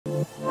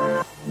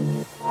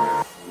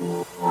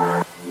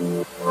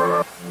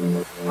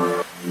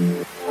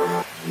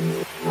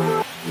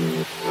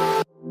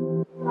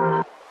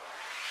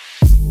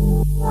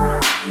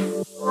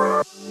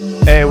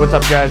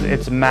guys,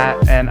 it's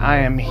Matt and I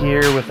am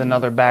here with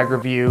another bag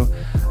review.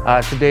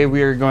 Today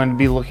we are going to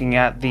be looking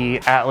at the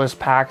Atlas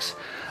packs.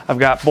 I've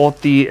got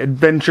both the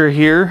Adventure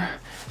here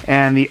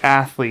and the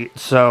Athlete.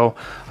 So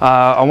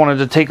I wanted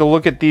to take a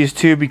look at these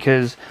two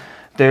because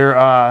there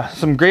are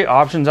some great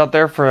options out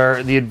there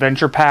for the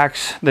Adventure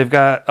packs. They've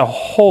got a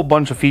whole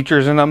bunch of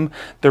features in them.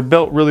 They're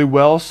built really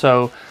well,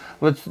 so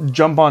let's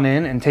jump on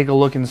in and take a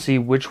look and see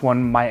which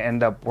one might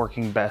end up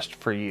working best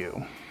for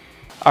you.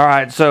 All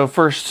right, so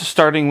first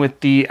starting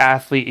with the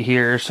Athlete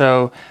here.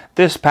 So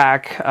this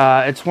pack,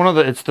 it's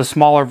the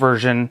smaller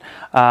version.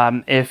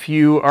 If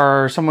you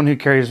are someone who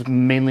carries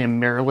mainly a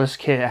mirrorless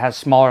kit, it has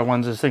smaller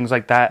lenses, things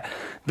like that,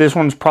 this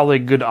one's probably a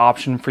good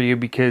option for you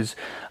because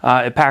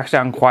it packs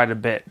down quite a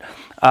bit.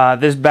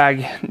 This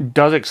bag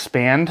does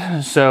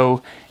expand,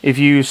 so if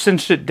you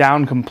cinched it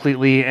down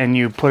completely and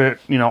you put it,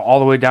 all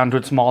the way down to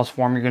its smallest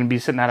form, you're going to be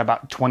sitting at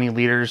about 20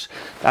 liters.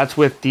 That's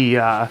with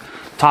the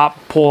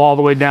top pull all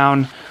the way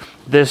down,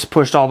 this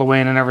pushed all the way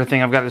in and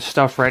everything. I've got it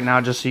stuffed right now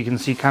just so you can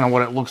see kind of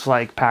what it looks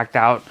like packed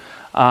out.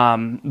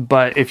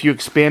 But if you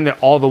expand it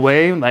all the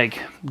way,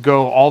 like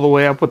go all the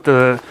way up with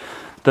the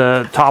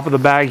top of the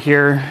bag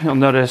here, you'll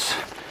notice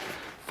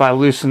if I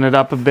loosen it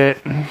up a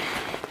bit,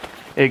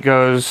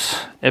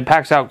 it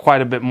packs out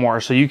quite a bit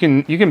more. So you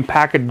can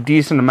pack a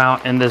decent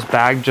amount in this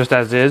bag just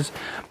as is,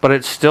 but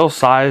it's still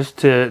sized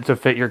to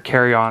fit your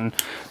carry-on.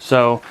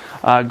 So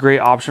great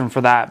option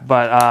for that.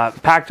 But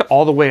packed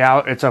all the way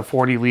out, it's a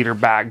 40-liter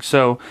bag.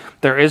 So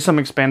there is some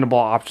expandable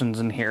options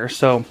in here.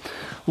 So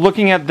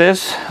looking at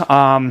this,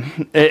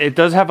 it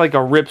does have like a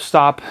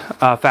ripstop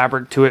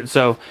fabric to it.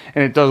 And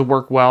it does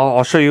work well.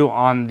 I'll show you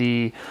on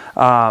the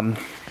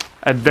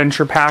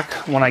Adventure pack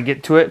when I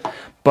get to it.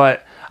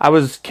 But I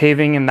was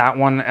caving in that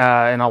one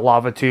in a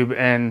lava tube,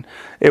 and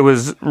it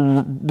was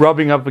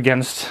rubbing up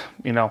against,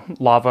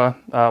 lava.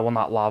 Well,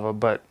 not lava,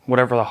 but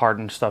whatever the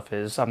hardened stuff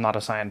is. I'm not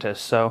a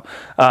scientist, so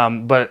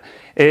but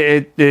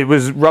it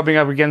was rubbing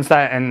up against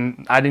that,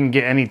 and I didn't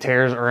get any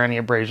tears or any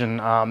abrasion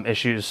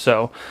issues.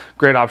 So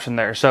great option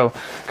there. So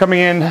coming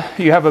in,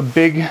 you have a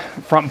big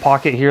front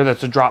pocket here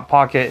that's a drop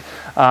pocket,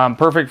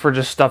 perfect for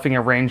just stuffing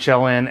a rain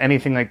shell in,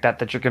 anything like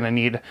that you're going to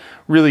need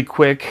really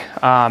quick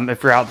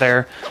if you're out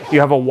there. You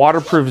have a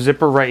waterproof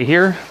zipper right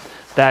here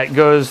that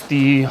goes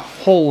the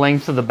whole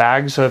length of the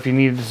bag, so if you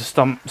need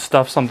to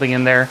stuff something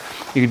in there,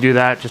 you can do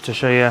that. Just to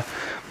show you,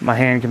 my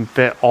hand can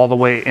fit all the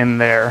way in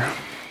there.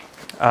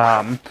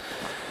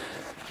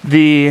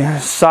 The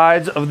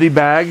sides of the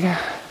bag,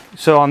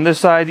 so on this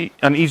side,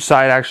 on each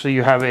side actually,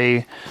 you have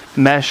a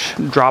mesh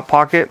drop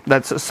pocket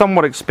that's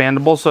somewhat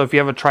expandable, so if you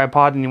have a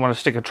tripod and you want to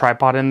stick a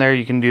tripod in there,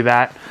 you can do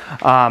that.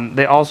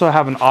 They also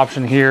have an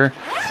option here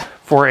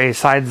for a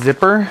side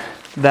zipper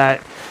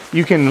that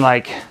you can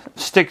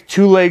stick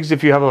two legs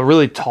if you have a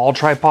really tall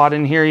tripod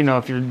in here.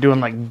 If you're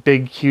doing like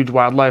big, huge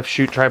wildlife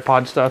shoot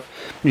tripod stuff,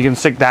 you can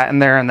stick that in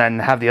there and then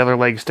have the other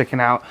leg sticking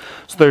out.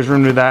 So there's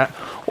room to do that.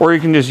 Or you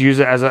can just use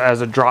it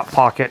as a drop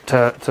pocket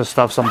to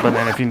stuff something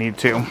in if you need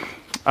to.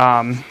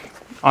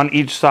 On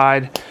each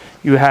side,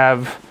 you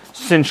have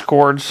cinch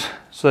cords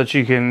so that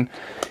you can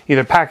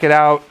either pack it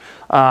out,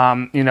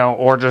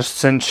 or just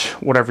cinch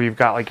whatever you've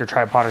got, like your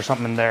tripod or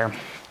something in there.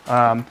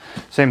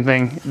 Same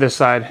thing, this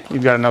side,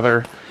 you've got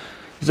another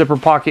zipper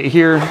pocket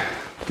here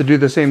to do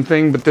the same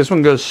thing, but this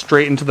one goes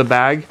straight into the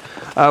bag,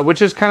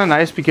 which is kind of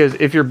nice because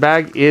if your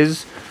bag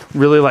is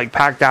really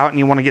packed out and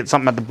you want to get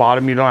something at the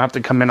bottom, you don't have to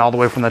come in all the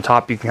way from the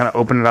top. You can kind of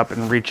open it up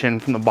and reach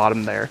in from the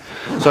bottom there.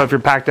 So if you're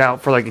packed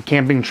out for like a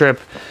camping trip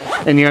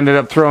and you ended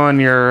up throwing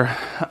your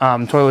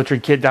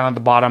toiletry kit down at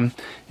the bottom,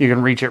 you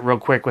can reach it real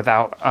quick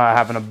without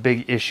having a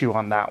big issue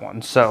on that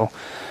one. So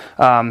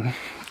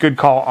good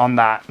call on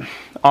that.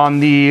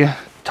 On the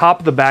top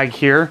of the bag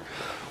here,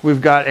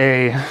 we've got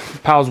a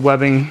PALS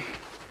webbing,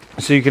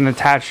 so you can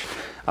attach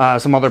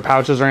some other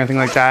pouches or anything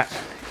like that,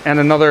 and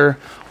another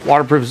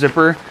waterproof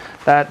zipper.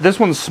 This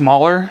one's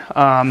smaller.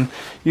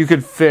 You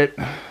could fit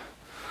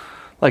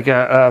like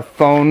a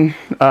phone,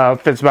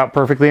 fits about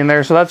perfectly in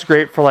there. So that's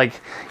great for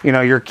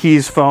your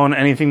keys, phone,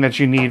 anything that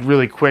you need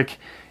really quick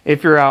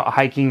if you're out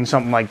hiking,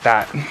 something like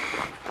that.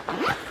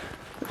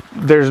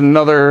 There's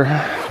another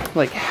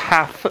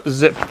half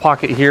zip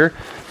pocket here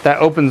that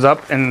opens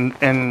up and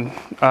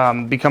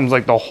becomes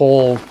like the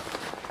whole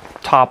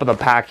top of the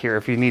pack here.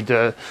 If you need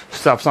to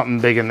stuff something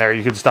big in there,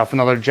 you could stuff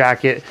another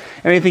jacket,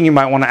 anything you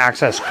might want to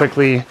access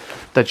quickly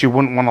that you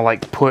wouldn't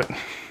want to put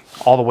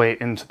all the way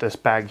into this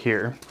bag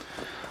here.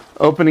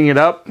 Opening it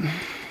up,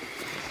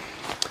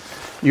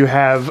 you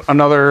have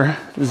another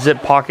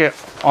zip pocket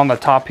on the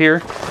top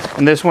here,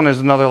 and this one is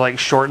another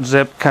short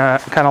zip,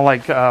 kind of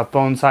like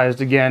phone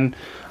sized again.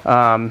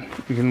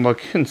 You can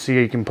look and see,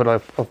 you can put a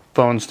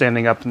phone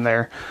standing up in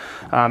there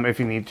if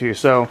you need to.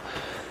 So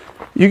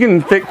you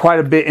can fit quite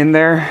a bit in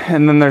there,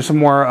 and then there's some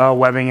more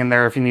webbing in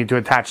there if you need to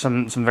attach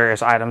some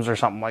various items or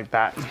something like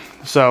that.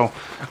 So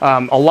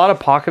a lot of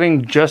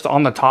pocketing just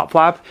on the top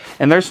flap,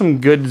 and there's some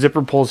good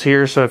zipper pulls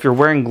here. So if you're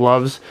wearing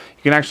gloves,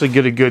 you can actually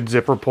get a good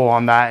zipper pull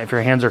on that if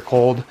your hands are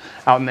cold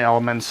out in the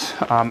elements,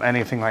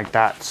 anything like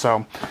that.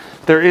 So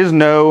there is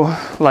no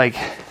like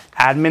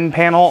admin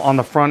panel on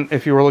the front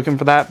if you were looking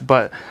for that,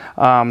 but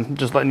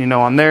just letting you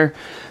know, on there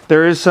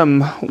is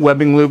some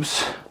webbing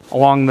loops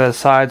along the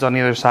sides on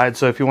either side.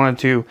 So if you wanted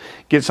to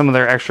get some of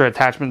their extra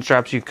attachment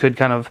straps, you could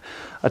kind of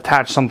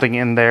attach something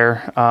in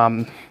there,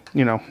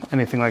 you know,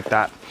 anything like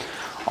that.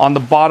 On the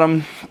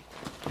bottom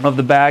of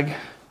the bag,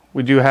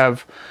 we do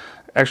have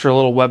extra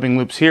little webbing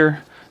loops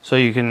here, so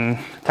you can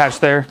attach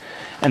there.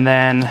 And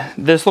then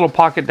this little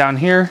pocket down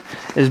here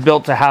is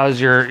built to house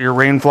your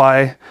rain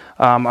fly.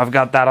 I've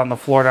got that on the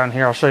floor down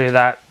here. I'll show you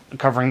that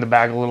covering the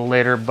bag a little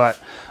later, but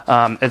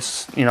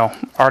it's, you know,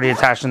 already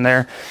attached in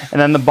there. And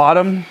then the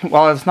bottom,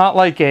 while it's not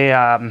like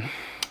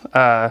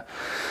a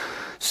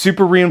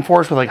super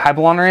reinforced with like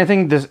Hypalon or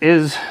anything, this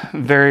is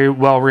very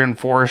well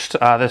reinforced.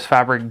 This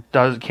fabric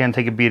can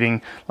take a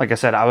beating. Like I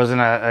said, I was in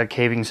a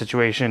caving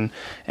situation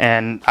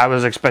and I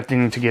was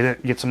expecting to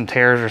get some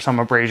tears or some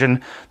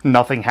abrasion.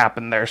 Nothing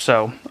happened there,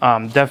 so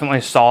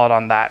definitely solid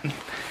on that.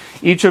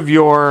 Each of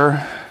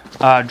your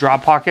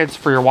drop pockets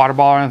for your water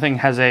bottle or anything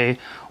has a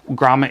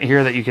grommet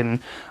here that you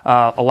can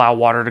allow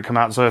water to come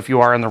out. So if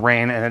you are in the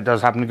rain and it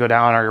does happen to go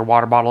down, or your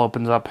water bottle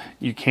opens up,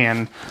 you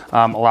can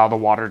allow the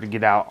water to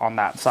get out on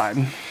that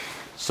side.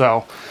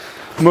 So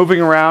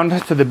moving around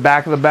to the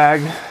back of the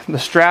bag, the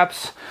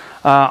straps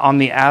on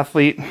the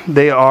Athlete,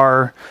 they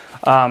are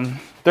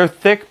they're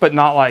thick but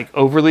not like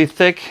overly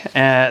thick,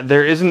 and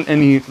there isn't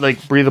any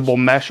like breathable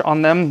mesh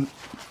on them.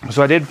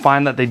 So I did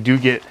find that they do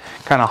get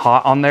kind of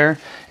hot on there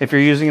if you're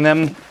using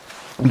them,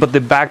 but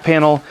the back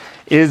panel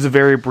is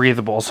very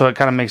breathable, so it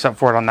kind of makes up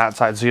for it on that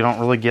side, so you don't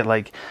really get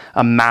like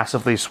a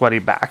massively sweaty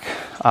back.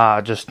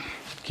 Just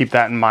keep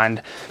that in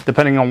mind.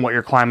 Depending on what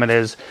your climate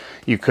is,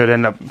 you could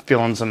end up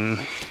feeling some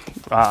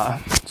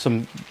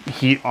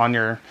heat on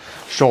your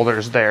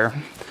shoulders there.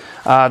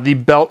 The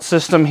belt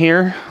system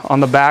here on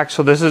the back,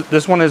 so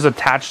this one is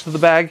attached to the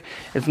bag.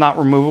 It's not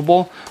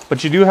removable,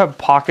 but you do have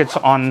pockets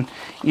on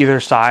either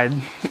side,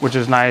 which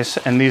is nice.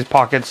 And these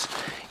pockets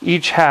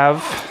each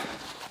have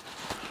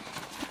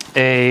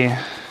a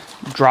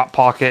drop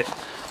pocket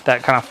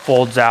that kind of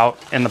folds out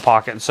in the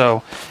pocket.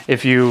 So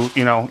if you're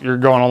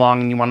going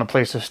along and you want to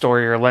place to store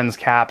your lens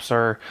caps,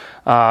 or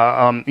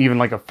even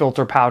like a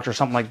filter pouch or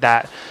something like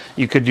that,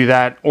 you could do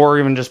that. Or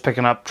even just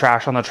picking up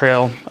trash on the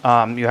trail,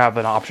 you have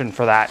an option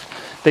for that.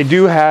 They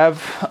do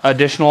have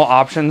additional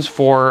options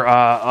for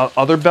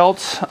other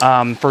belts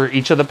for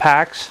each of the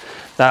packs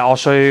that I'll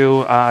show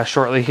you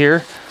shortly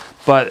here.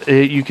 But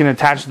you can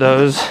attach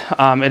those.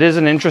 It is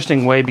an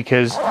interesting way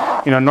because,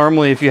 you know,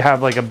 normally if you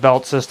have like a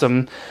belt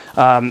system,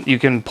 you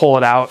can pull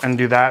it out and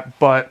do that.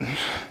 But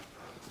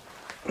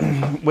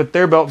with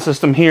their belt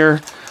system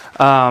here,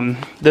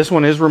 this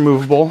one is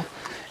removable,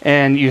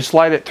 and you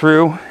slide it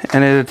through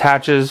and it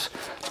attaches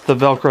the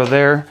Velcro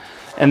there.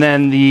 And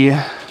then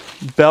the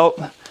belt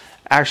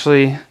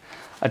actually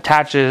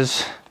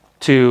attaches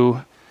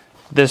to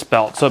this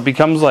belt. So it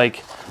becomes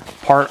like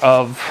part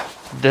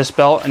of this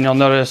belt, and you'll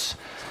notice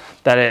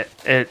that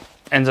it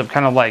ends up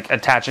kind of like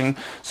attaching.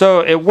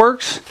 So it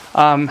works.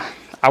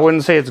 I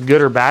wouldn't say it's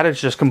good or bad.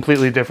 It's just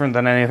completely different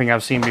than anything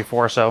I've seen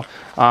before. So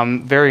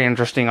very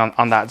interesting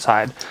on that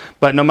side.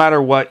 But no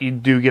matter what, you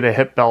do get a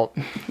hip belt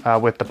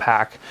with the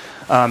pack,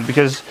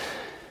 because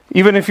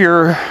even if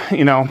you're,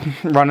 you know,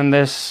 running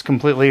this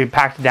completely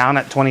packed down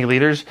at 20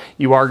 liters,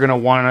 you are going to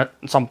want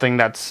something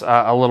that's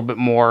a little bit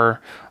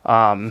more,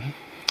 I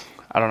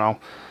don't know,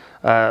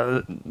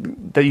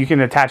 that you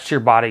can attach to your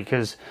body.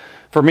 Because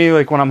for me,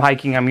 like when I'm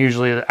hiking, I'm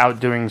usually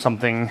out doing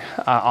something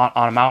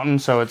on a mountain,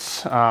 so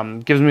it's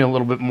gives me a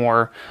little bit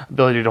more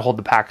ability to hold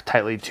the pack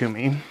tightly to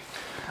me.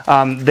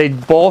 They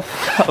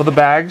both of the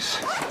bags,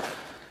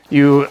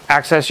 you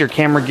access your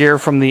camera gear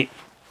from the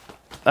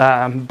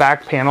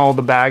back panel of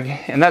the bag,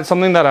 and that's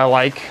something that I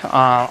like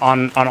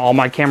on all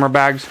my camera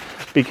bags,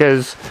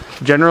 because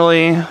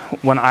generally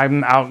when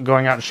I'm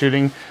going out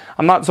shooting,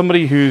 I'm not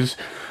somebody who's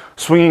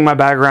swinging my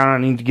bag around. I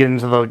need to get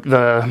into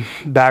the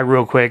bag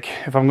real quick.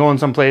 If I'm going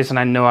someplace and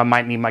I know I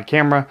might need my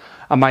camera,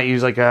 I might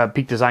use like a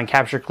Peak Design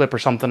capture clip or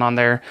something on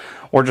there,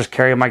 or just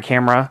carry my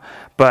camera.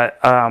 But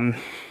I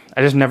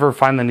just never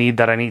find the need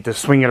that I need to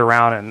swing it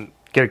around and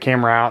get a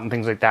camera out and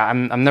things like that.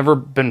 I've never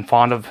been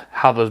fond of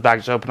how those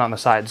bags open on the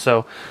side.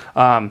 So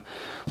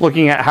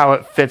looking at how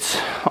it fits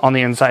on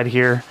the inside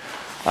here,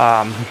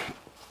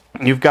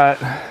 you've got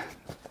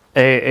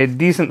a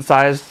decent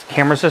sized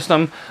camera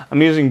system. I'm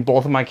using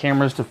both of my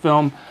cameras to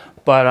film,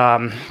 but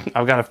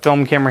I've got a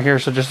film camera here.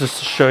 So just to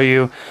show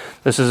you,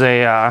 this is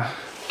a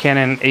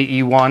Canon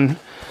AE1,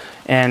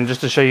 and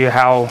just to show you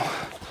how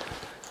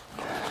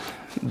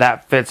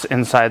that fits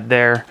inside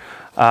there,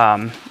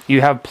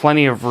 you have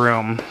plenty of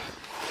room,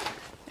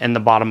 in the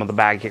bottom of the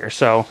bag here.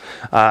 So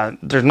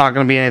there's not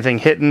going to be anything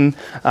hidden.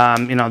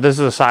 You know, this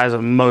is the size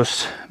of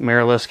most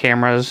mirrorless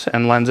cameras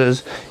and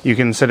lenses. You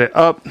can sit it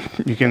up,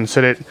 you can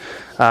sit it,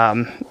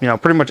 you know,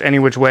 pretty much any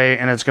which way,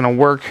 and it's going to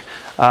work.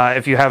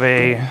 If you have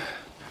a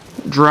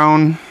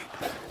drone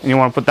and you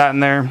want to put that in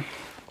there,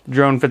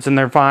 drone fits in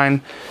there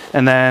fine.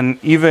 And then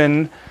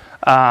even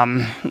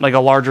like a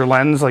larger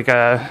lens, like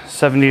a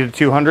 70 to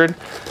 200,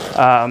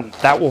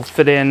 that will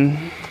fit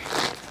in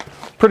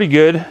pretty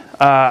good.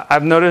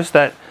 I've noticed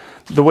that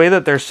the way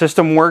that their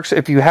system works,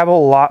 if you have a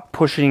lot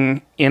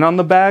pushing in on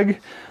the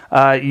bag,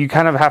 you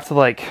kind of have to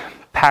like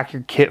pack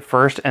your kit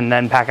first and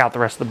then pack out the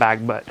rest of the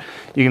bag. But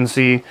you can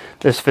see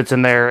this fits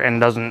in there and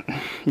doesn't,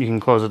 you can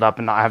close it up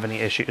and not have any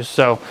issues.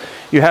 So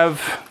you have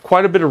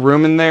quite a bit of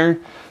room in there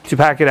to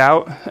pack it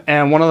out.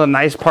 And one of the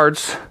nice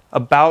parts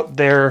about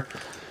their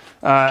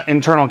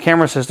internal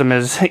camera system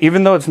is,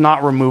 even though it's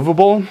not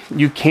removable,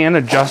 you can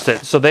adjust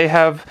it. So they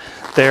have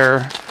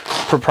their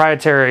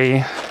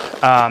proprietary,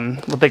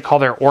 what they call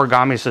their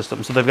origami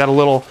system. So they've got a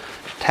little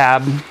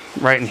tab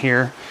right in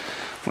here.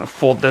 I'm gonna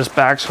fold this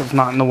back so it's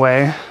not in the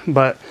way,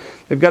 but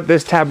they've got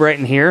this tab right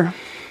in here,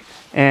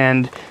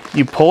 and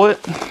you pull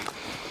it.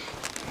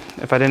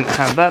 If I didn't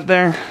have that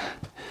there,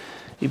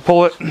 you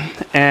pull it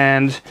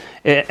and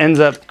it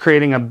ends up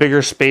creating a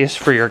bigger space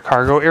for your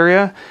cargo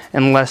area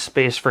and less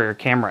space for your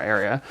camera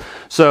area.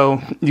 So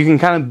you can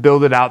kind of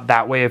build it out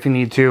that way if you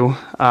need to.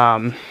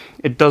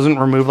 It doesn't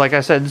remove, like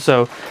I said,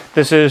 so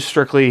this is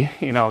strictly,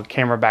 you know, a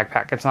camera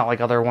backpack. It's not like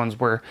other ones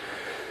where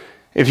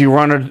if you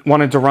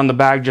wanted to run the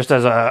bag just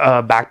as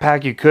a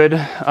backpack, you could.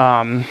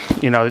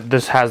 You know,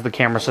 this has the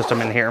camera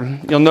system in here.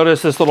 You'll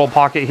notice this little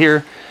pocket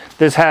here.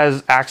 This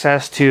has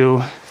access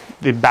to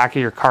the back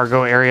of your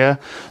cargo area.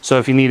 So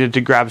if you needed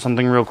to grab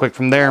something real quick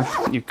from there,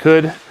 you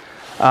could.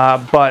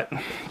 But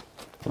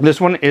this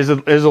one is a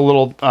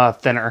little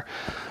thinner.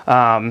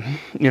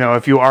 You know,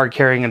 if you are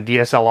carrying a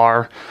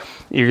DSLR,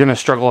 you're going to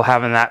struggle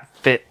having that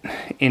fit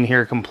in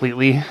here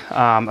completely,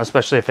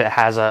 especially if it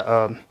has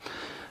a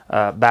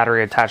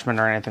battery attachment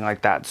or anything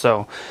like that.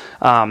 So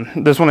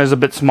this one is a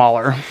bit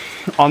smaller.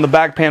 On the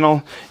back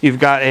panel, you've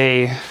got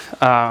a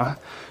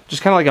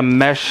just kind of like a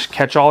mesh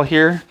catch-all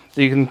here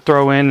that you can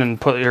throw in and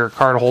put your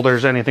card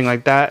holders, anything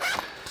like that.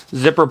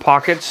 Zipper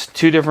pockets,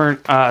 two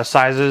different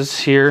sizes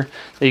here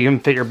that you can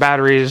fit your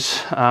batteries,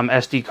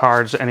 SD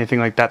cards, anything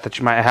like that that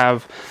you might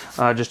have.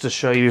 Just to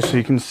show you so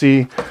you can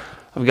see,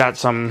 I've got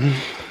some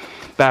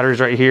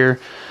batteries right here.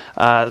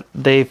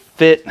 They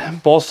fit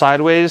both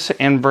sideways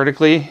and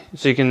vertically,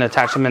 so you can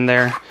attach them in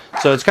there.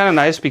 So it's kind of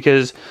nice,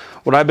 because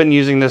what I've been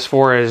using this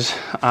for is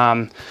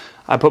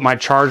I put my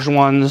charged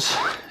ones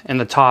in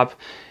the top,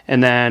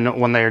 and then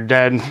when they're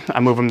dead, I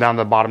move them down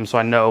to the bottom so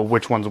I know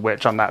which one's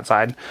which on that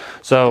side.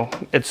 So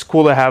it's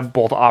cool to have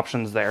both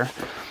options there.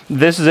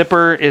 This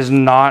zipper is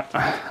not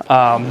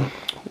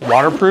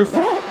waterproof,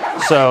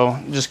 so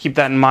just keep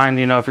that in mind.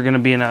 You know, if you're going to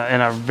be in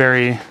a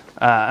very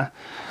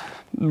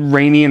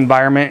rainy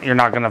environment, you're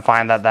not going to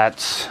find that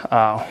that's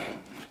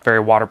very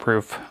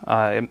waterproof.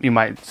 You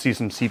might see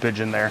some seepage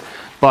in there,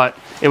 but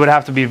it would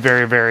have to be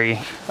very,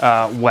 very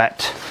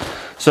wet.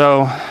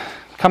 So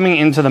coming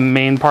into the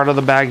main part of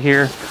the bag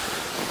here,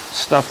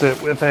 stuffed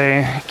it with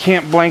a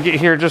camp blanket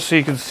here just so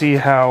you can see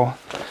how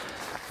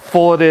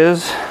full it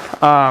is.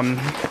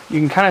 You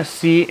can kind of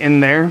see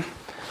in there,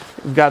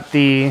 we've got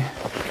the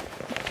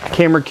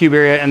camera cube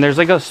area, and there's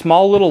like a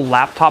small little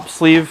laptop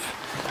sleeve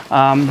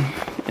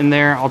in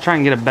there. I'll try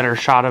and get a better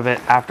shot of it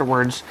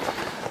afterwards,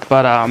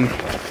 but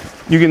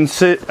you can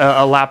sit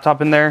a laptop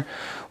in there,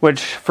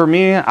 which for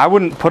me, I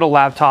wouldn't put a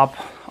laptop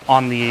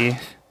on the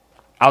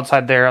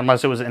outside there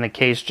unless it was in a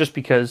case, just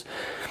because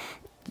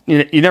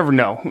you never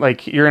know.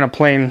 Like, you're in a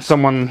plane,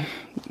 someone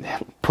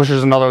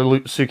pushes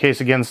another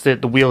suitcase against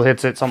it, the wheel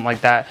hits it, something like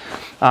that.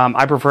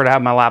 I prefer to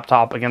have my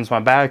laptop against my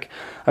back.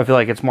 I feel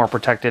like it's more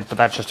protected, but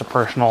that's just a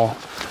personal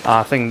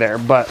thing there.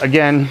 But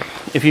again,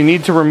 if you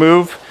need to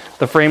remove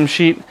the frame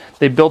sheet,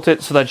 they built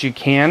it so that you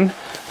can.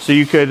 So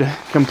you could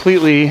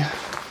completely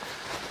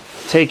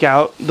take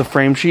out the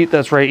frame sheet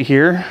that's right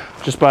here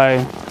just by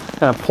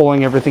kind of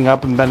pulling everything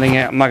up and bending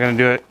it. I'm not going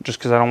to do it just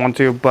because I don't want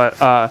to,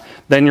 but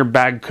then your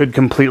bag could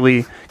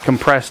completely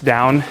compress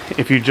down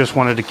if you just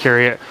wanted to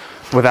carry it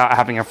without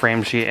having a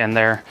frame sheet in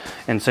there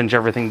and cinch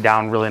everything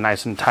down really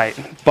nice and tight.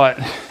 But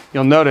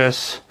you'll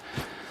notice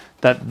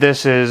that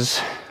this is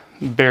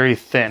very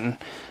thin.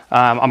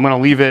 I'm going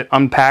to leave it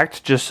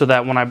unpacked just so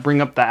that when I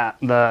bring up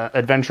the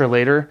Adventure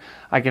later,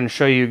 I can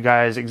show you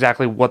guys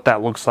exactly what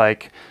that looks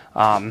like,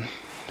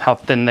 how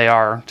thin they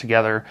are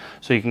together,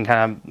 so you can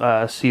kind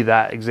of see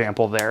that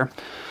example there.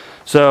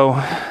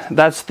 So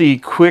that's the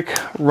quick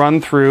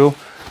run through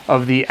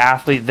of the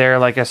Athlete there.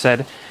 Like I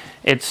said,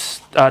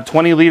 it's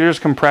 20 liters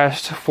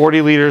compressed,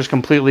 40 liters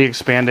completely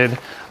expanded.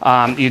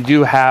 You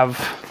do have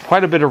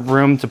quite a bit of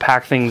room to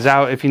pack things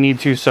out if you need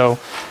to. So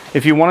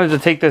if you wanted to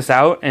take this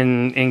out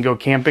and go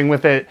camping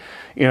with it,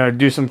 you know,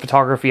 do some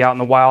photography out in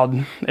the wild,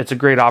 it's a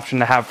great option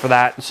to have for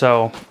that.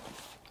 So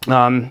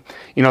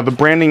you know, the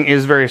branding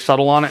is very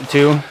subtle on it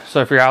too.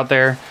 So if you're out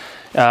there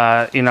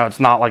You know, it's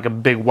not like a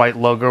big white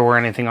logo or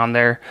anything on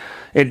there.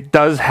 It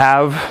does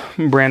have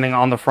branding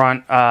on the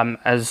front,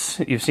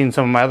 as you've seen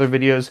some of my other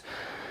videos.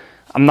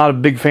 I'm not a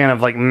big fan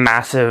of like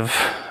massive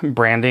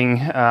branding.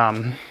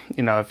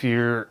 You know, if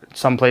you're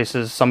some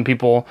places, some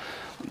people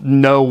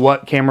know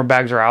what camera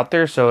bags are out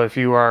there. So if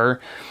you are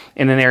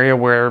in an area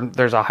where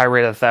there's a high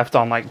rate of theft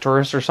on like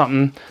tourists or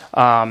something,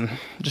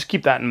 just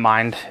keep that in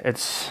mind.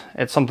 It's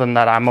something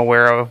that I'm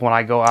aware of when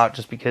I go out,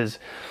 just because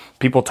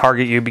people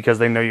target you because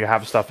they know you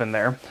have stuff in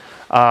there.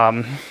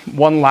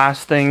 One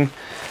last thing,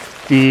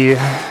 here's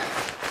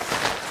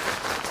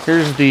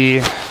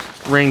the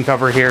rain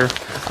cover here.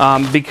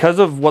 Because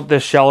of what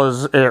this shell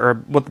is,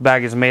 or what the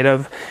bag is made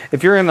of,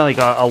 if you're in like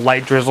a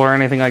light drizzle or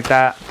anything like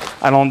that,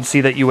 I don't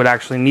see that you would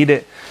actually need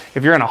it.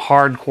 If you're in a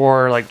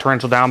hardcore like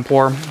torrential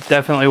downpour,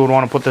 definitely would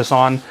want to put this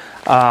on.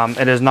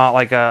 It is not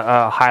like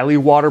a highly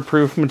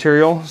waterproof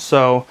material.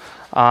 So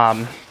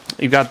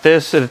you've got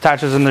this, it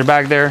attaches in their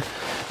bag there,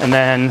 and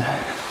then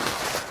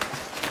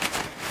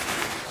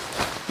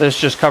this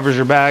just covers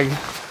your bag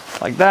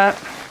like that,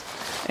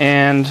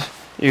 and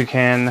you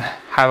can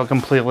have a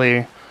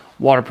completely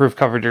waterproof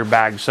cover to your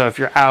bag. So if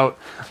you're out,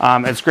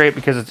 it's great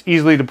because it's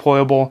easily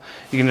deployable.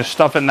 You can just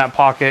stuff it in that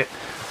pocket,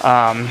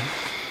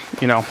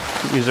 you know,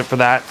 use it for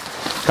that.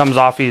 Comes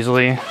off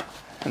easily,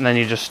 and then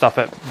you just stuff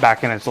it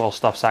back in its little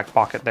stuff sack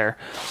pocket there.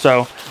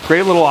 So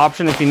great little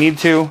option if you need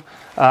to.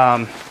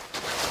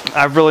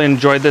 I've really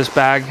enjoyed this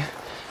bag.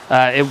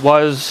 It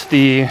was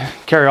the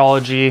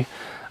Carryology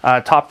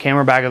top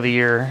camera bag of the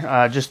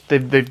year. Just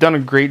they've done a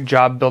great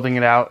job building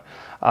it out.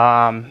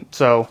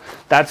 So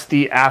that's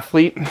the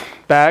Athlete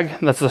bag.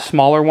 That's the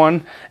smaller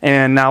one.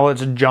 And now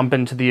let's jump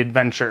into the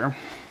Adventure.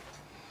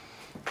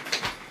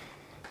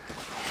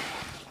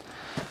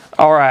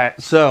 All right,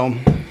 so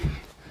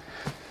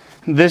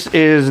this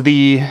is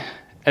the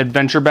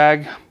Adventure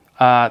bag.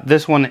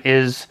 This one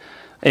is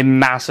a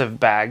massive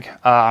bag.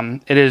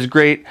 It is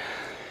great.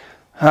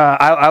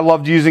 I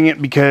loved using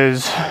it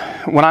because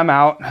when I'm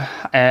out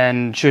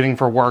and shooting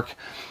for work,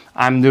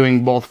 I'm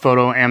doing both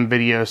photo and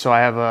video. So I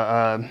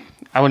have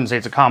I wouldn't say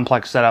it's a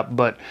complex setup,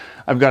 but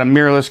I've got a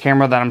mirrorless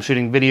camera that I'm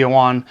shooting video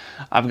on.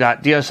 I've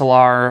got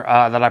DSLR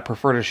that I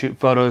prefer to shoot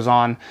photos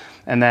on.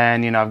 And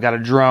then, you know, I've got a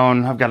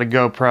drone, I've got a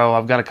GoPro,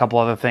 I've got a couple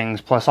other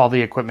things, plus all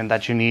the equipment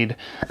that you need.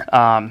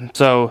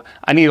 So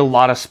I need a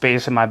lot of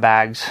space in my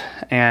bags.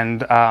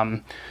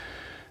 And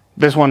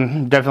this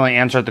one definitely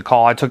answered the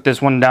call. I took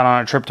this one down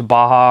on a trip to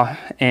Baja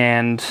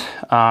and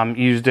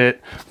used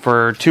it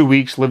for 2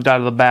 weeks, lived out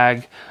of the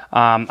bag.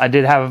 I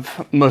did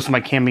have most of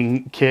my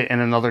camping kit in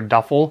another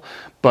duffel,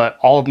 but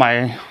all of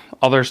my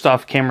other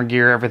stuff, camera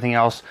gear, everything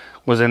else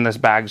was in this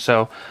bag.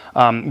 So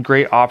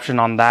great option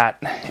on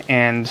that.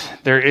 And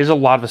there is a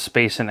lot of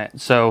space in it.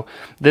 So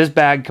this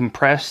bag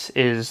compressed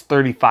is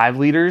 35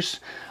 liters,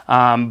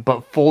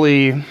 but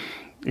fully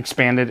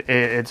expanded,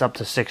 it's up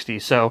to 60.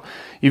 So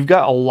you've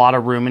got a lot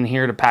of room in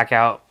here to pack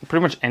out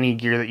pretty much any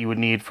gear that you would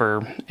need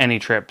for any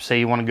trip. Say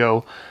you want to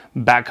go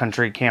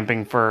backcountry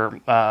camping for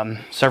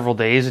several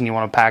days and you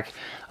want to pack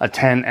a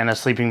tent and a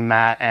sleeping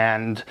mat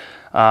and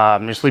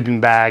your sleeping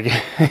bag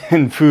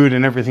and food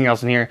and everything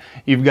else in here,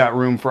 you've got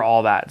room for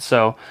all that.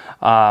 So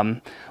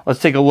let's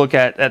take a look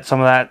at some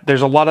of that.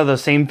 There's a lot of the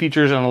same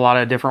features and a lot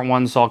of different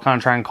ones, so I'll kind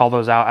of try and call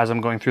those out as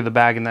I'm going through the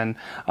bag, and then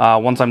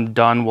once I'm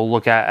done, we'll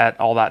look at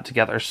all that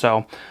together.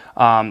 So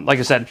like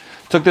I said,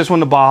 took this one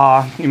to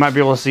Baja. You might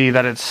be able to see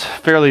that it's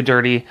fairly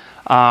dirty.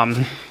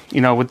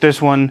 You know, with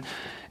this one,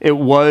 it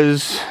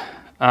was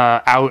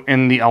out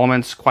in the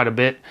elements quite a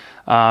bit.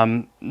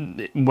 When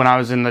I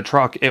was in the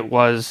truck, it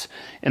was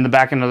in the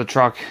back end of the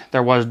truck,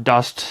 there was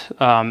dust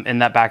in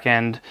that back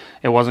end.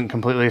 It wasn't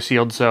completely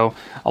sealed, so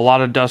a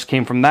lot of dust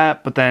came from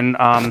that, but then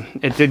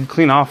it did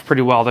clean off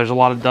pretty well. There's a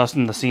lot of dust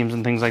in the seams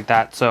and things like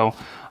that, so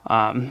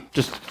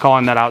just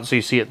calling that out so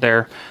you see it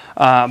there.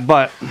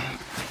 But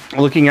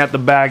looking at the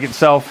bag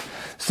itself,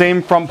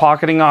 same front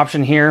pocketing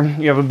option here.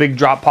 You have a big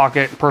drop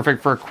pocket,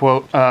 perfect for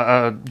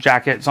a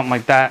jacket, something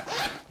like that.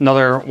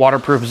 Another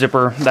waterproof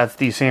zipper that's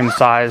the same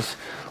size.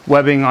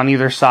 Webbing on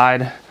either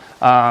side.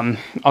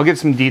 I'll get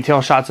some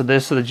detail shots of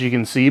this so that you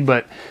can see,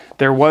 but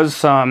there was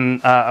some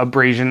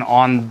abrasion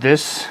on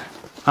this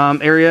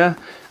area.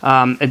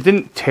 It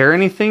didn't tear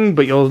anything,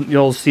 but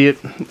you'll see it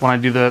when I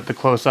do the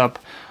close-up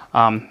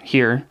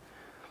here,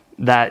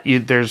 that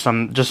there's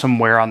just some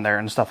wear on there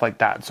and stuff like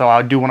that. So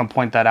I do want to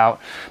point that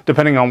out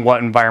depending on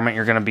what environment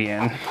you're going to be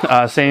in.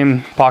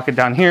 Same pocket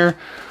down here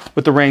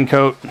with the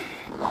raincoat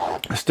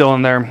still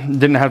in there.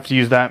 Didn't have to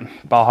use that.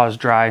 Baja's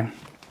dry.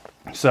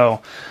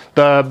 So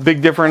the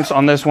big difference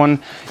on this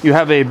one, you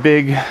have a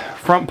big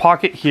front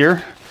pocket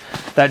here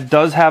that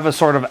does have a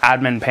sort of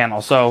admin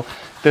panel. So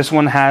this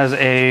one has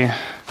a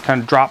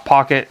kind of drop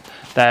pocket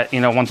that, you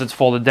know, once it's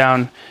folded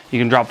down, you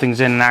can drop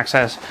things in and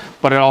access,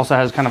 but it also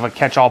has kind of a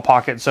catch-all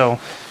pocket. So,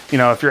 you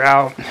know, if you're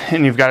out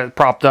and you've got it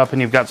propped up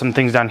and you've got some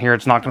things down here,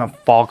 it's not going to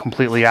fall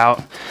completely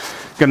out.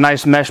 Got a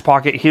nice mesh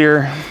pocket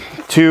here,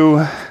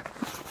 2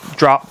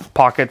 drop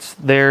pockets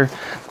there.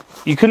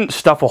 You couldn't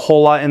stuff a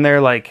whole lot in there.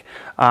 Like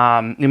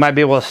You might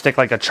be able to stick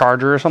like a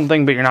charger or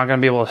something, but you're not going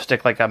to be able to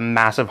stick like a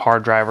massive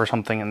hard drive or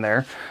something in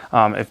there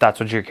if that's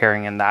what you're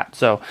carrying in that.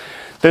 So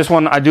this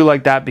one, I do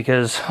like that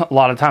because a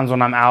lot of times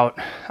when I'm out,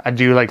 I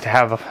do like to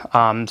have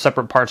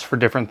separate parts for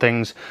different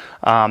things,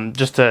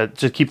 just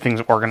to keep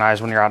things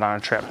organized when you're out on a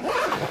trip.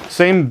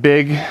 Same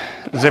big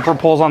zipper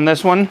pulls on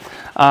this one,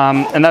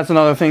 and that's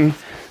another thing.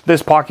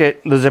 This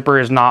pocket, the zipper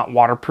is not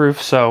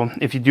waterproof, so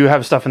if you do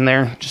have stuff in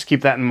there, just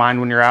keep that in mind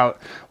when you're out.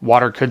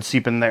 Water could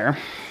seep in there.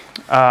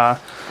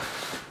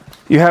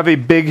 You have a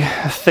big,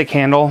 thick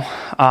handle.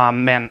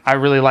 Man, I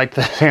really like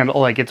this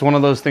handle. Like, it's one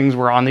of those things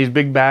where on these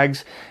big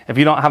bags, if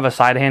you don't have a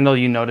side handle,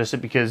 you notice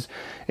it, because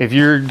if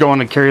you're going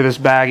to carry this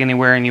bag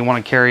anywhere and you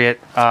want to carry it,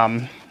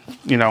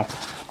 you know,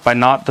 by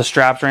not the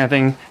straps or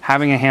anything,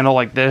 having a handle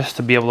like this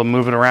to be able to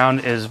move it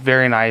around is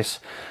very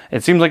nice.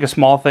 It seems like a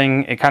small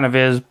thing, it kind of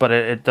is, but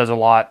it does a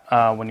lot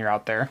when you're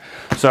out there.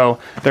 So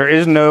there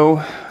is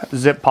no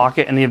zip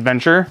pocket in the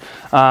Adventure.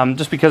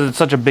 Just because it's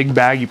such a big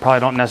bag, you probably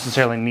don't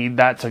necessarily need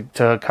that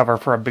to cover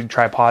for a big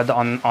tripod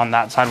on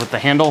that side with the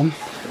handle.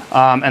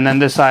 And then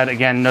this side,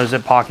 again, no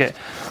zip pocket,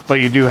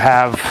 but you do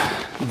have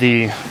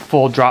the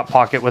full drop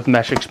pocket with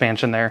mesh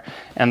expansion there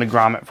and the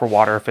grommet for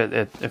water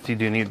if you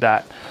do need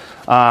that.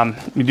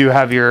 You do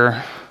have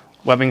your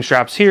webbing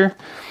straps here.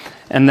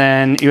 And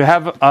then you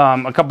have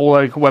a couple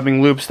like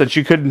webbing loops that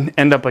you could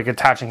end up like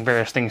attaching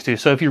various things to.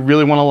 So if you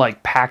really want to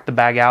like pack the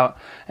bag out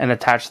and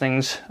attach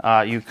things,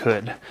 you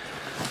could.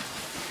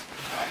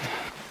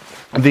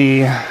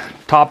 The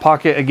top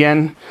pocket,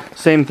 again,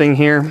 same thing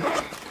here.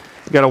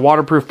 You got a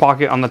waterproof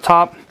pocket on the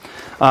top.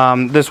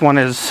 This one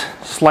is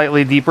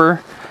slightly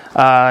deeper,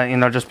 you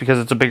know, just because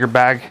it's a bigger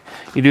bag.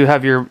 You do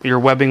have your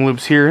webbing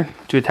loops here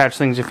to attach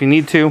things if you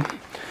need to.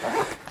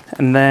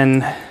 And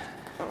then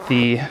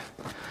the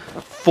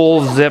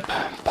full zip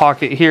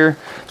pocket here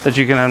that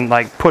you can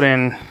like put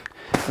in.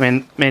 I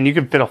mean, man, you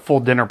could fit a full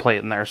dinner plate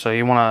in there. So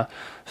you want to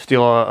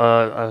steal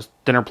a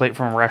dinner plate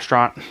from a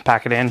restaurant,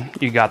 pack it in,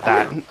 you got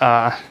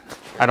that.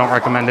 I don't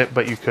recommend it,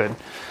 but you could.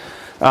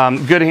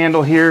 Good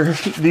handle here.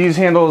 These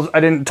handles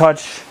I didn't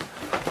touch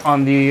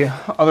on the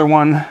other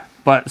one,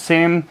 but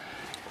same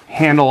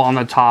handle on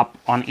the top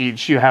on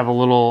each. You have a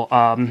little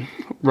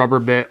rubber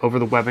bit over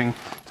the webbing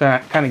to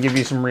kind of give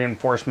you some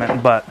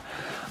reinforcement, but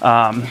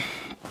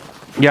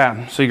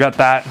yeah, so you got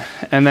that.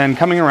 And then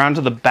coming around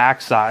to the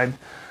back side,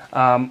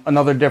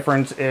 another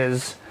difference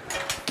is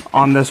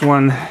on this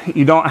one,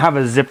 you don't have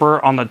a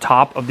zipper on the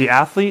top of the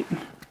Athlete,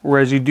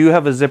 whereas you do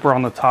have a zipper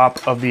on the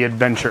top of the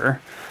Adventure.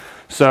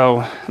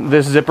 So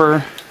this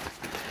zipper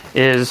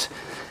is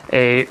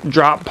a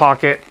drop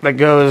pocket that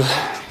goes,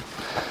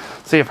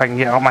 let's see if I can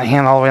get my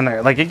hand all the way in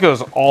there. Like, it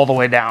goes all the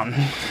way down.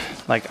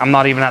 Like, I'm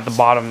not even at the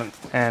bottom,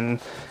 and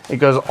it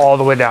goes all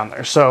the way down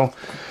there. So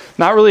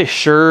not really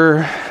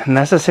sure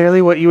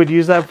necessarily what you would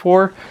use that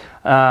for,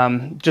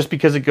 just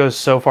because it goes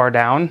so far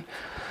down.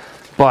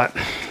 But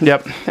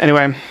yep,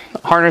 anyway,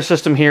 harness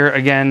system here,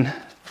 again,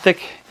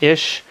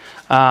 thick-ish,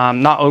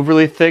 not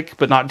overly thick,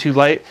 but not too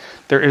light.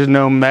 There is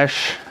no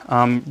mesh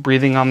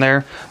breathing on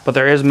there, but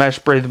there is mesh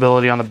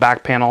breathability on the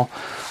back panel.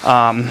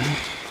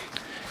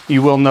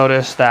 You will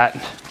notice that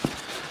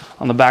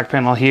on the back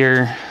panel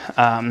here,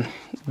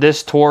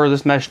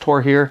 this mesh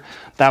tour here,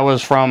 that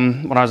was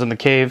from when I was in the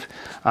cave.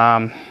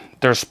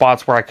 There's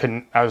spots where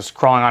I was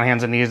crawling on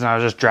hands and knees and I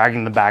was just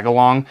dragging the bag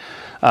along.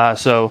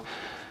 So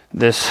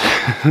this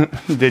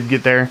did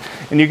get there.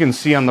 And you can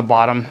see on the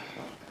bottom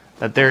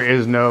that there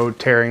is no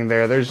tearing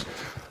there. There's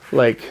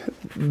like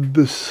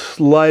the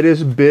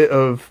slightest bit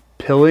of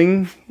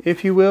pilling,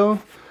 if you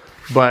will.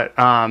 But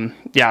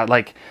yeah,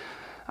 like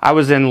I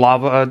was in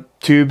lava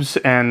tubes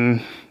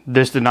and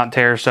this did not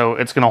tear, so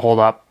it's going to hold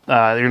up.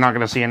 You're not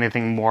going to see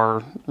anything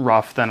more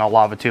rough than a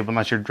lava tube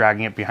unless you're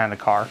dragging it behind the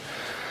car.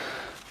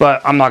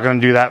 But I'm not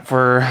going to do that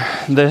for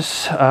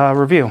this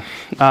review.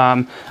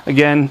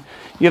 Again,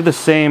 you have the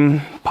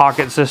same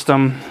pocket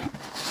system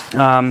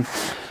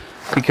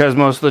because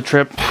most of the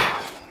trip,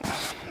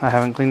 I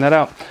haven't cleaned that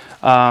out.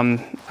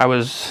 I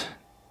was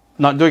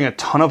not doing a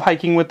ton of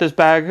hiking with this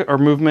bag or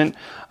movement,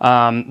 so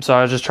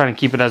I was just trying to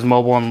keep it as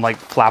mobile and like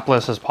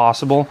flapless as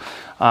possible.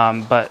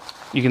 But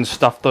you can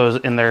stuff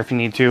those in there if you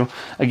need to.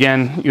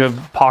 Again, you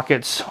have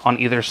pockets on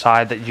either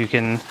side that you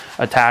can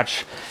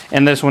attach.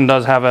 And this one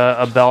does have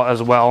a belt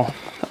as well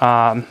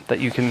that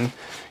you can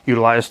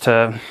utilize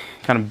to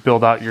kind of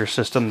build out your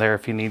system there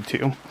if you need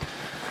to.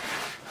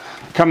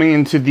 Coming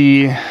into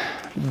the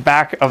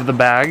back of the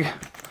bag,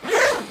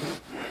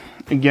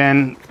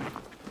 again,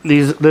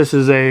 this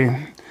is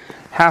a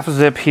half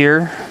zip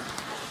here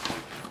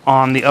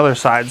on the other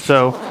side.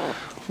 So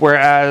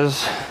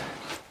whereas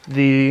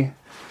the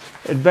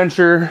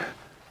Adventure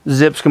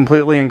zips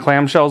completely and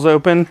clamshells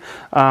open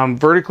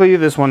vertically,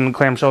 this one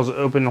clamshells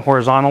open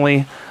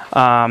horizontally.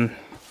 Not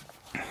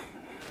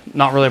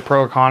really a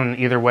pro or con in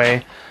either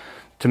way,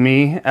 to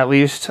me at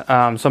least.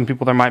 Some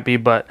people there might be,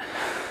 but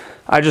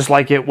I just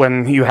like it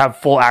when you have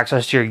full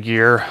access to your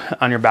gear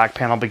on your back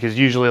panel, because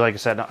usually, like I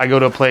said, I go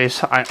to a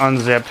place, I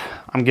unzip,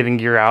 I'm getting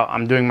gear out,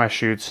 I'm doing my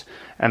shoots,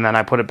 and then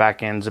I put it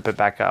back in, zip it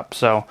back up.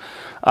 So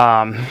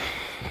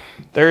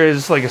there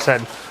is, like I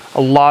said,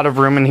 a lot of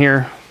room in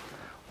here.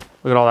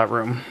 Look at all that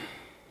room.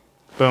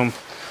 Boom.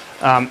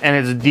 And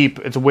it's deep,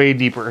 it's way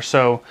deeper.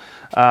 So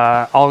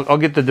I'll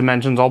get the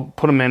dimensions, I'll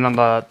put them in on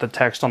the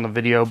text on the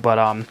video,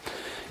 but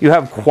you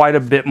have quite a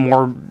bit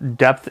more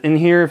depth in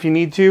here if you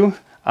need to.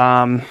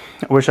 I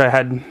wish I've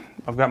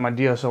got my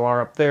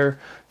DSLR up there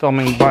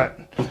filming, but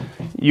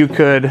you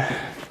could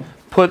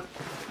put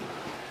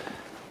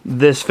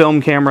this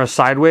film camera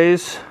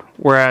sideways,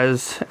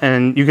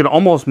 and you could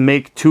almost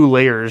make 2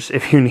 layers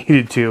if you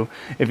needed to,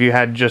 if you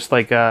had just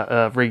like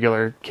a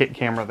regular kit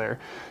camera there.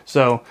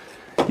 So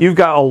you've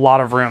got a lot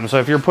of room. So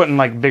if you're putting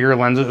like bigger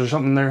lenses or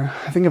something there,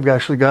 I think I've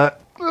actually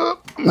got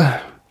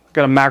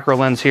a macro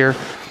lens here.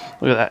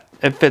 Look at that,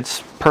 it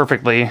fits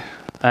perfectly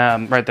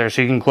right there,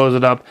 so you can close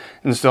it up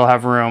and still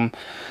have room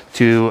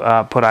to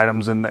put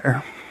items in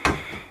there.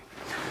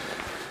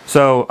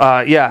 So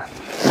yeah,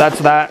 that's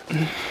that.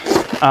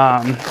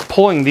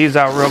 Pulling these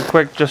out real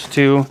quick just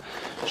to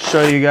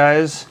show you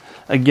guys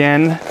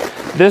again.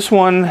 This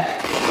one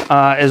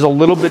is a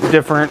little bit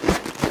different.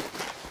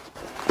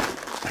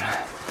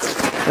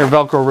 Their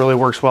Velcro really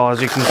works well, as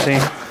you can see.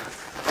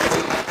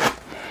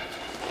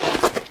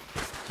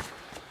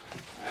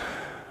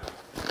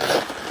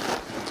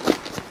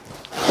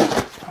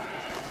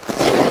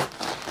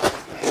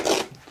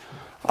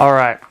 All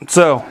right,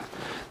 so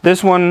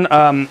this one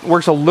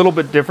works a little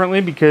bit differently,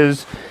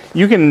 because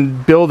you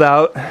can build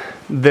out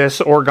this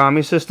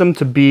origami system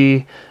to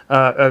be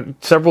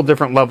several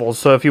different levels.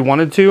 So if you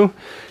wanted to,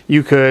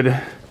 you could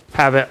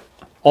have it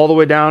all the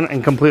way down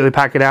and completely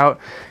pack it out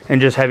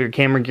and just have your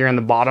camera gear in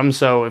the bottom.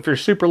 So if you're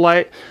super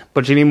light,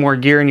 but you need more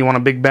gear and you want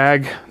a big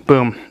bag,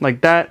 boom,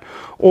 like that.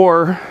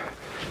 Or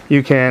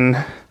you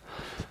can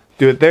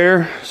do it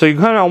there. So you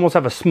kind of almost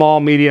have a small,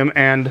 medium,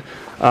 and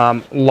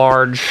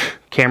large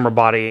camera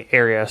body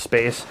area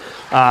space.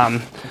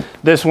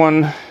 This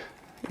one,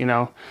 you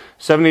know,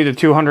 70 to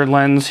 200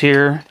 lens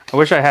here. I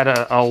wish I had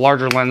a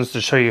larger lens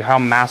to show you how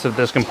massive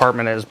this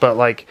compartment is, but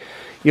like,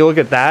 you look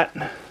at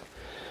that,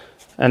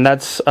 and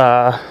that's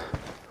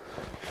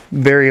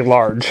very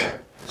large.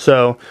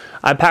 So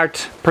I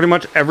packed pretty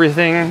much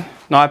everything.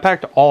 No, I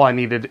packed all I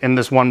needed in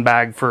this one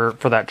bag for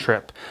that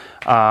trip,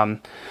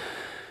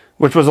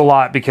 which was a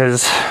lot,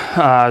 because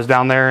I was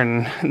down there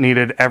and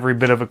needed every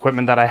bit of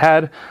equipment that I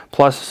had,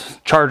 plus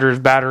chargers,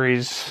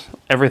 batteries,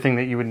 everything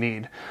that you would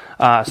need.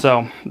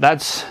 So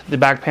that's the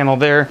back panel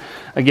there.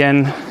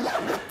 Again,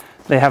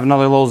 they have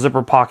another little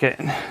zipper pocket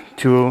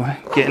to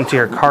get into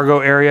your cargo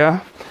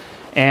area,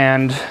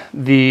 and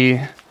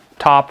the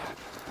top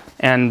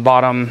and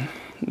bottom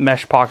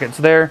mesh pockets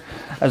there,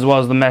 as well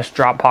as the mesh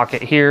drop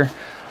pocket here.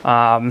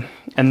 And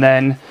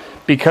then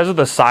because of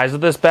the size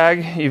of this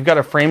bag, you've got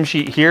a frame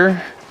sheet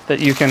here that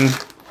you can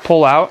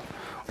pull out,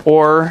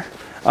 or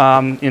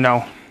you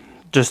know,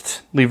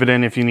 just leave it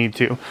in if you need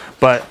to.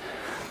 But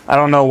I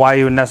don't know why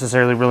you would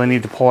necessarily really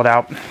need to pull it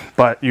out,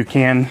 but you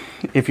can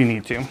if you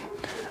need to.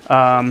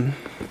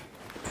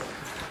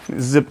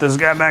 Zip this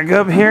guy back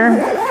up here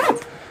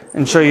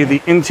and show you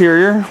the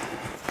interior.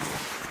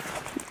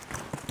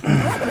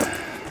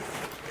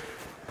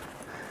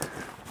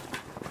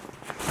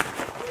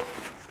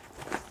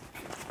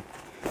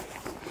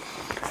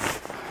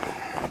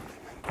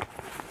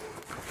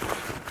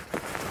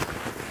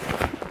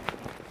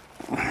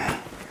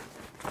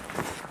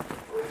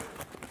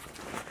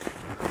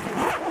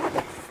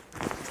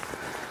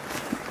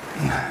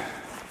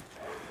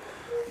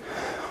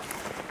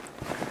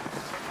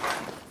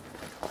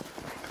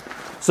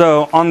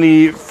 So on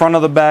the front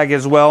of the bag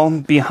as well,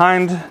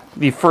 behind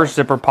the first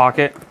zipper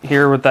pocket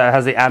here that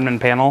has the admin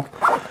panel,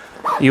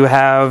 you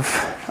have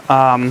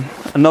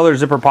another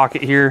zipper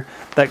pocket here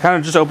that kind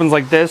of just opens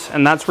like this,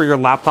 and that's where your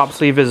laptop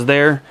sleeve is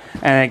there,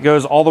 and it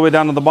goes all the way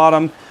down to the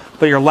bottom,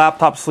 but your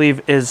laptop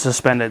sleeve is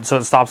suspended, so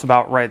it stops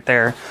about right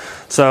there.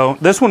 So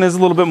this one is a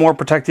little bit more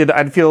protected.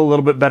 I'd feel a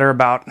little bit better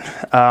about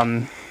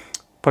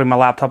putting my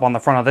laptop on the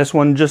front of this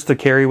one just to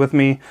carry with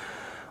me.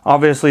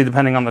 Obviously,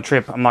 depending on the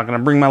trip, I'm not going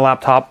to bring my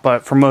laptop,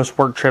 but for most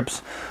work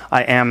trips,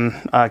 I am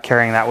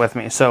carrying that with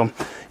me. So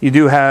you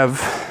do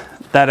have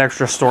that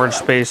extra storage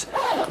space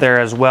there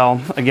as well.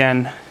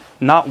 Again,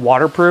 not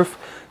waterproof,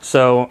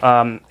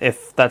 so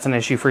if that's an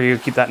issue for you,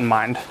 keep that in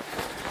mind.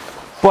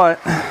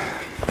 But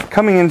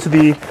coming into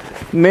the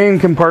main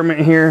compartment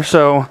here,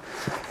 so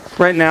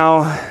right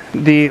now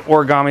the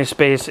origami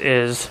space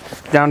is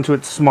down to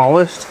its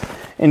smallest,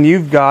 and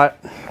you've got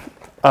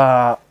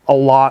a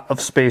lot of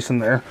space in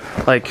there.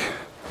 Like,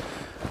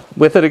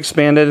 with it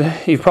expanded,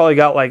 you've probably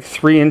got like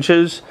 3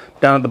 inches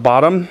down at the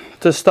bottom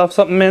to stuff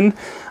something in.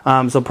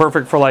 So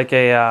perfect for like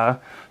a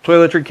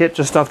toiletry kit,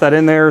 just stuff that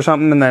in there or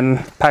something, and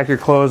then pack your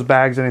clothes,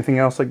 bags, anything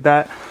else like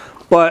that.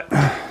 But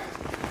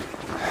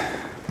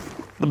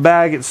the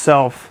bag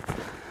itself,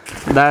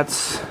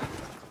 that's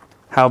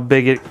how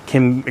big it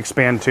can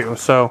expand to.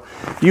 So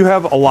you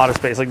have a lot of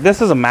space. Like,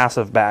 this is a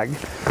massive bag,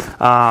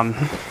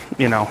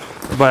 you know,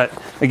 but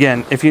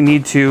again, if you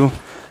need to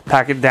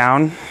pack it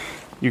down,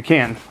 you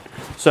can.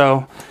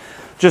 So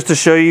just to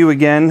show you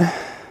again,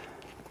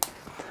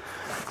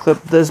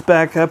 clip this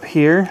back up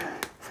here.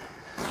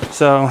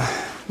 So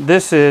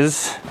this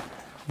is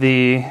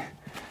the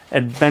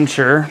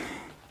Adventure,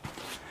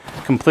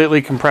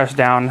 completely compressed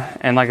down,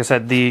 and like I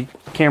said, the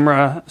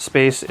camera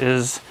space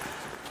is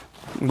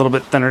a little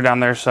bit thinner down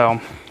there, so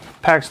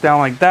packs down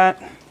like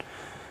that.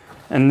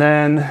 And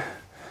then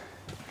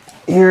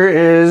here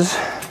is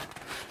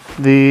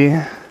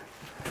the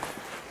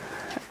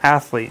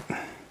Athlete.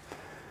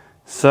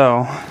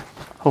 So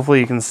hopefully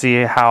you can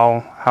see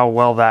how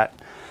well that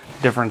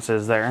difference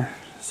is there.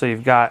 So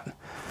you've got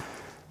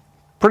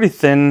pretty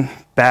thin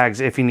bags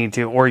if you need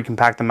to, or you can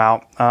pack them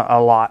out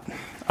a lot.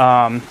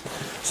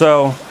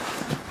 So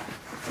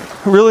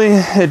really,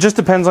 it just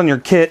depends on your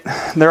kit.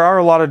 There are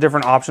a lot of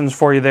different options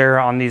for you there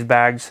on these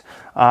bags.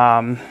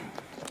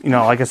 You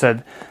know, like I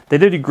said, they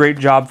did a great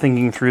job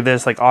thinking through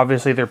this. Like,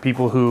 obviously, there are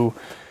people who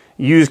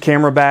use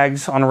camera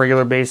bags on a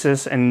regular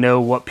basis and know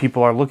what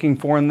people are looking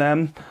for in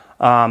them.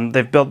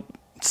 They've built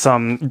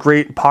some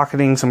great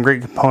pocketing, some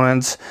great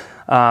components,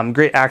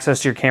 great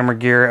access to your camera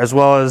gear, as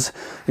well as,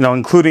 you know,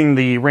 including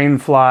the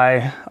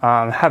Rainfly,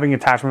 having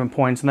attachment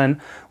points. And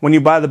then when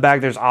you buy the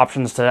bag, there's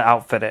options to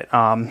outfit it.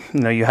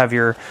 You know, you have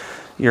your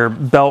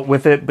belt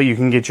with it, but you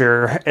can get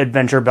your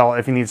Adventure belt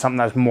if you need something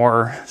that's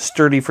more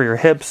sturdy for your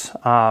hips. They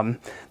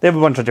have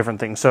a bunch of different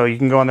things, so you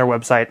can go on their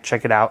website,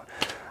 check it out.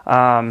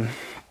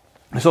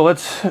 So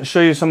let's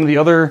show you some of the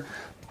other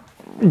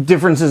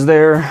differences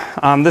there.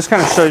 This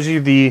kind of shows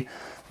you the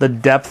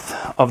depth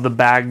of the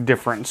bag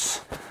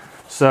difference.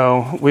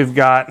 So we've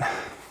got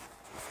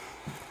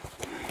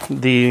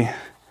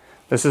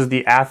this is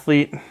the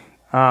Athlete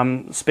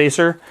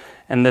spacer,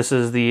 and this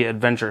is the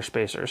Adventure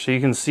spacer. So you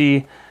can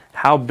see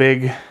how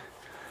big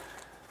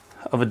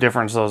of a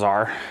difference those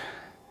are.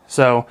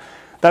 So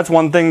that's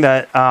one thing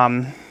that,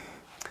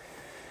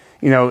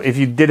 you know, if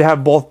you did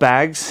have both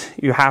bags,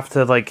 you have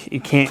to, like, you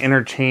can't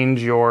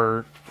interchange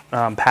your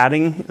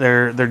padding.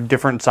 They're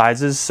different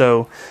sizes,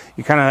 so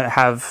you kind of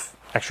have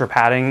extra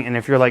padding. And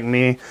if you're like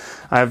me,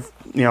 I have,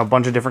 you know, a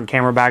bunch of different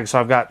camera bags, so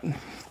I've got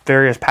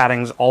various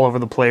paddings all over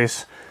the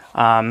place.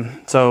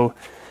 So,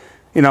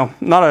 you know,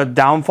 not a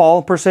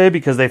downfall per se,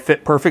 because they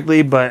fit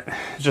perfectly, but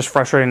it's just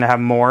frustrating to have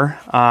more.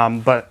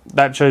 But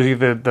that shows you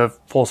the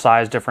full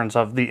size difference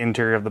of the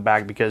interior of the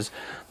bag, because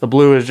the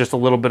blue is just a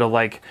little bit of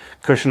like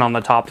cushion on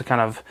the top to kind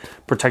of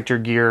protect your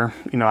gear,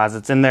 you know, as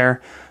it's in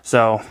there.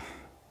 So,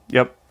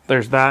 yep,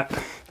 there's that.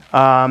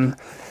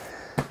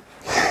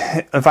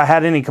 If I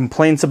had any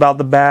complaints about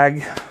the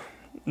bag,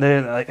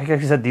 like I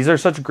said, these are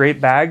such great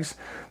bags.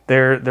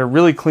 They're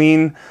really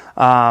clean.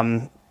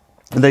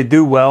 They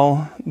do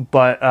well,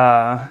 but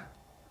I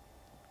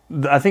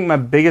think my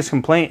biggest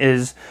complaint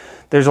is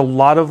there's a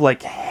lot of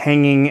like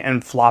hanging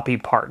and floppy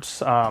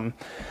parts.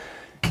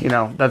 You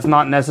know, that's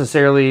not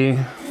necessarily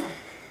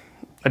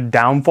a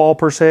downfall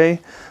per se.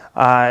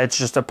 It's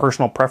just a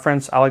personal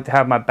preference. I like to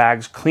have my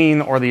bags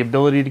clean, or the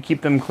ability to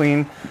keep them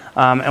clean.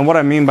 And what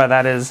I mean by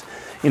that is,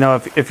 you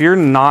know, if you're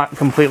not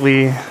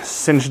completely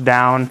cinched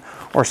down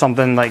or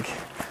something, like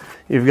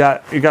you've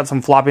got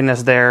some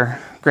floppiness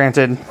there.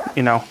 Granted,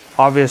 you know,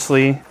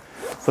 obviously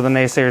for the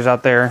naysayers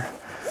out there,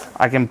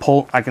 I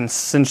can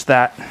cinch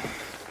that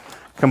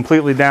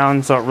completely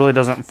down so it really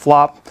doesn't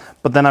flop.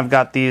 But then I've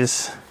got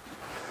these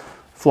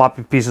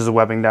floppy pieces of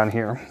webbing down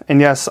here. And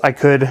yes, I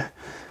could,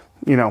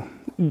 you know,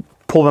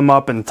 pull them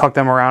up and tuck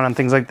them around and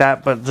things like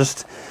that, but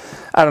just,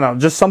 I don't know,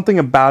 just something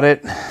about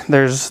it.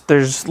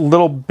 There's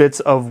little bits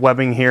of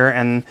webbing here,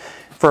 and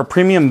for a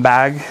premium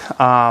bag,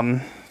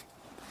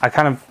 I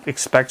kind of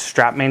expect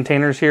strap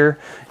maintainers here.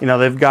 You know,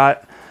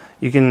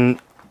 you can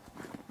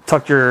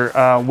tuck your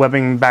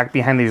webbing back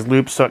behind these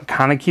loops, so it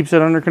kind of keeps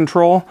it under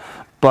control.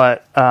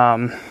 But,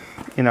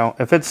 you know,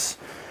 if it's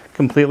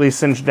completely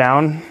cinched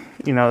down,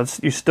 you know,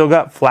 you still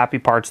got flappy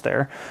parts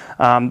there.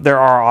 There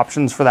are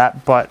options for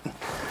that, but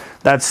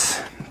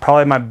that's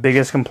probably my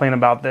biggest complaint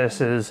about this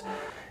is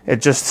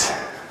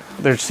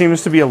there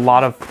seems to be a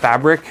lot of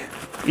fabric,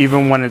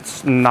 even when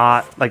it's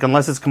not, like,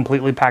 unless it's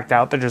completely packed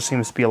out, there just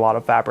seems to be a lot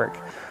of fabric.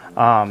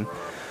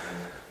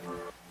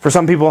 For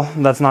some people,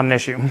 that's not an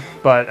issue,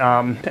 but,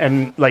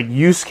 and like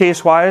use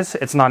case wise,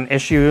 it's not an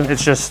issue.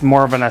 It's just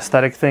more of an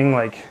aesthetic thing.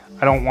 Like,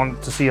 I don't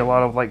want to see a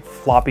lot of like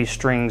floppy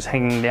strings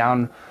hanging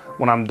down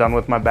when I'm done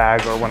with my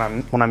bag or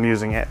when I'm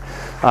using it.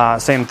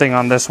 Same thing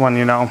on this one,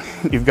 you know,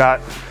 you've got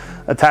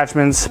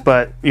attachments,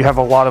 but you have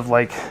a lot of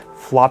like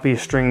floppy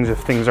strings if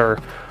things are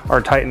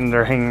tightened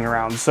or hanging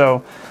around.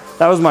 So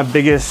that was my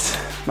biggest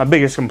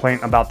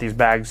complaint about these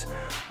bags.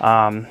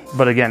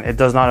 But again, it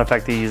does not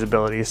affect the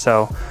usability.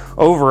 So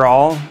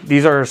overall,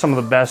 these are some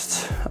of the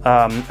best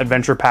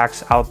adventure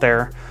packs out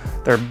there.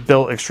 They're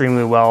built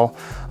extremely well.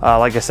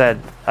 Like I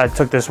said, I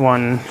took this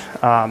one,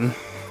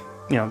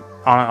 you know,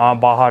 on a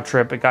Baja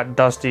trip. It got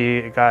dusty,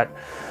 it got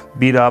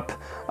beat up.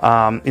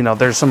 You know,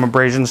 there's some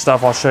abrasion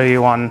stuff I'll show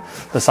you on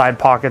the side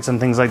pockets and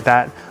things like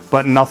that,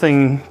 but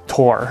nothing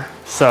tore.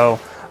 So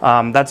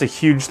that's a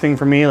huge thing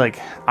for me. Like,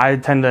 I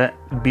tend to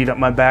beat up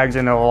my bags.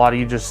 I know a lot of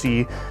you just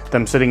see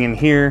them sitting in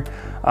here.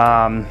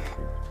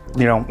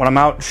 You know, when I'm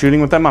out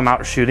shooting with them, I'm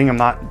out shooting. I'm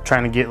not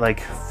trying to get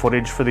like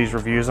footage for these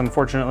reviews,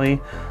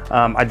 unfortunately.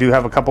 I do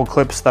have a couple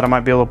clips that I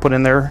might be able to put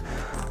in there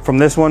from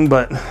this one,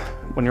 but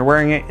when you're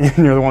wearing it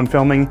and you're the one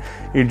filming,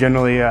 you're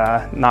generally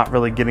not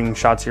really getting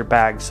shots of your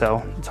bag,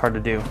 so it's hard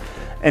to do.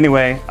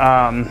 Anyway,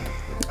 I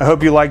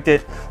hope you liked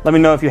it. Let me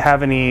know if you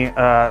have any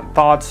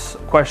thoughts,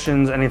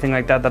 questions, anything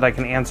like that that I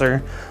can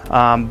answer.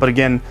 But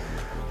again,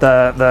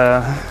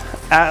 the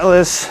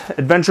Atlas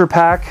Adventure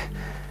Pack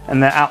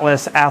and the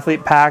Atlas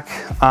Athlete Pack,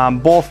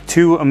 both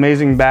two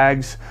amazing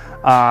bags.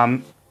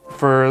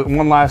 For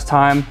one last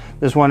time,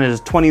 this one is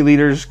 20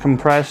 liters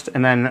compressed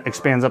and then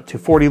expands up to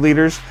 40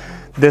 liters.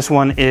 This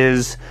one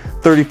is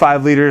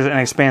 35 liters and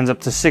expands up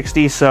to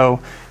 60.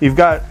 So you've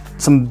got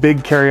some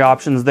big carry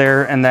options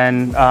there. And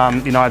then,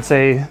 you know, I'd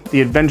say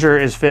the Adventure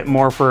is fit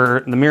more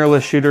for the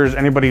mirrorless shooters,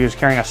 anybody who's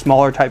carrying a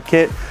smaller type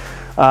kit.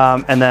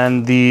 And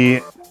then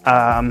the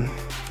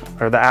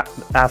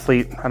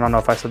Athlete, I don't know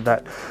if I said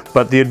that,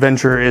 but the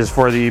Adventure is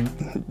for the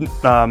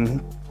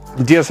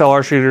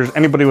DSLR shooters,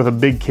 anybody with a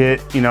big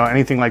kit, you know,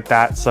 anything like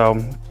that. So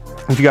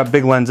if you got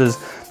big lenses,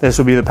 this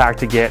would be the pack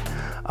to get.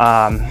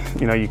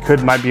 You know, you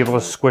might be able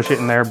to squish it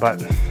in there,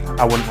 but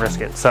I wouldn't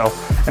risk it. So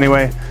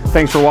anyway,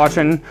 thanks for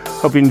watching.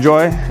 Hope you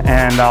enjoy,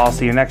 and I'll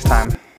see you next time.